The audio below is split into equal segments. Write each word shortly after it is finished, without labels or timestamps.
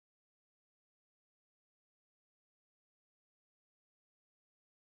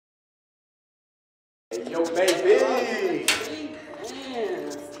Yo, baby!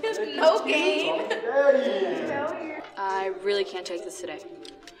 No game. I really can't take this today.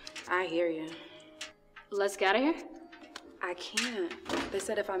 I hear you. Let's get out of here. I can't. They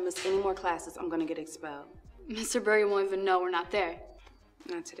said if I miss any more classes, I'm gonna get expelled. Mr. Burger won't even know we're not there.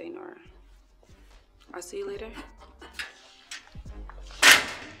 Not today, Nora. I'll see you later.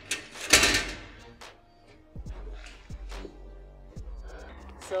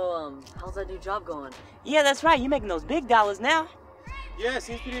 So, how's that new job going? Yeah, that's right. You're making those big dollars now. Yeah,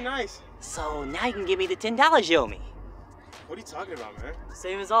 seems pretty nice. So now you can give me the $10 you owe me. What are you talking about, man?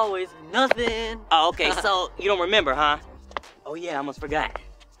 Same as always, nothing. Oh, okay, so you don't remember, huh? Oh yeah, I almost forgot.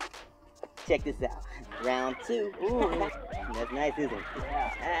 Check this out. Round 2. Ooh, that's nice, isn't it?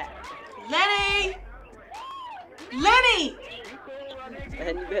 Yeah. Lenny! Lenny!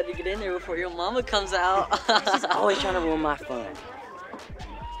 And you better get in there before your mama comes out. She's always trying to ruin my fun.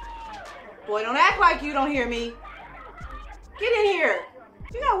 Boy, don't act like you don't hear me. Get in here.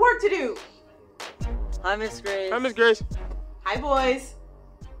 You got work to do. Hi, Miss Grace. Hi, Miss Grace. Hi, boys.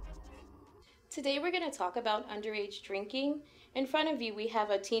 Today we're going to talk about underage drinking. In front of you we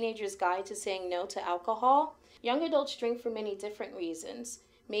have a teenager's guide to saying no to alcohol. Young adults drink for many different reasons.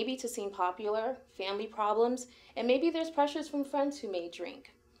 Maybe to seem popular, family problems, and maybe there's pressures from friends who may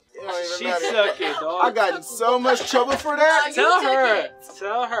drink. She took it, dog. I got in so much trouble for that. Tell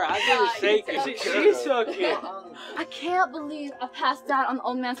her. I didn't fake it. She took it. I can't believe I passed out on the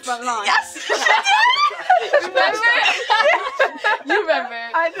old man's front lawn. Yes! Remember? You remember?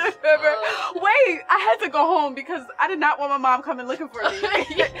 I do remember. Wait, I had to go home because I did not want my mom coming looking for me.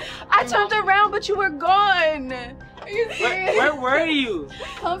 I turned around, but you were gone. Are you serious? Where were you?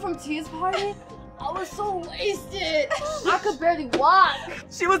 Come from Tia's party? I was so wasted. I could barely walk.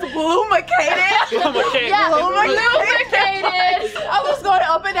 She was lubricated. Yeah, lubricated. I was going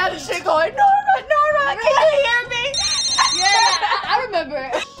up and down the shit going, Nora, can you hear me? Yeah, I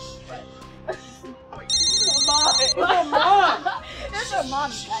remember. Mom. Mom. It's her mom,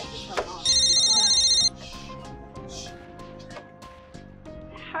 guys. It's her mom.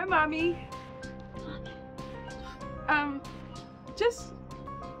 Hi, Mommy. Just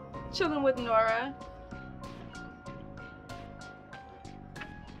chilling with Nora.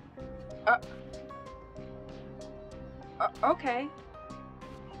 Okay.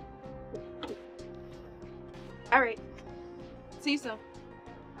 All right. See you soon.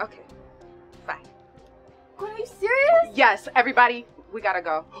 Okay. Bye. Are you serious? Yes, everybody, we gotta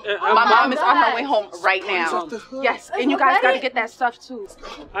go. My My mom is on her way home right now. Yes, and you guys gotta get that stuff too.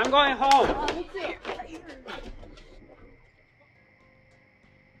 I'm going home. Me too.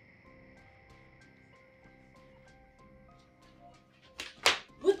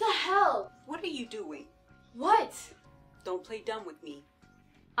 What the hell? What are you doing? What? Don't play dumb with me.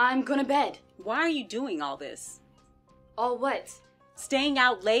 I'm gonna bed. Why are you doing all this? All what? Staying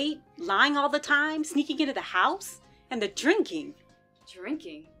out late, lying all the time, sneaking into the house, and the drinking.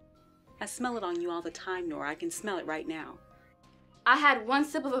 Drinking? I smell it on you all the time, Nora. I can smell it right now. I had one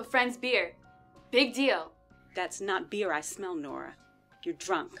sip of a friend's beer. Big deal. That's not beer I smell, Nora. You're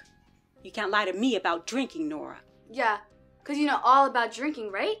drunk. You can't lie to me about drinking, Nora. Yeah, 'cause you know all about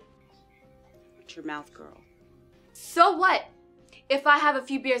drinking, right? Watch your mouth, girl. So what? If I have a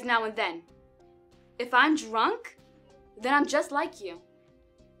few beers now and then. If I'm drunk, then I'm just like you.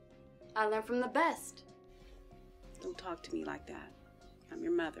 I learn from the best. Don't talk to me like that. I'm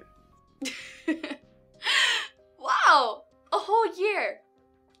your mother. Wow! A whole year!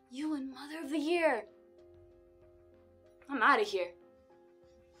 You and Mother of the Year. I'm out of here.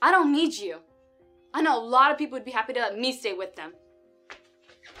 I don't need you. I know a lot of people would be happy to let me stay with them.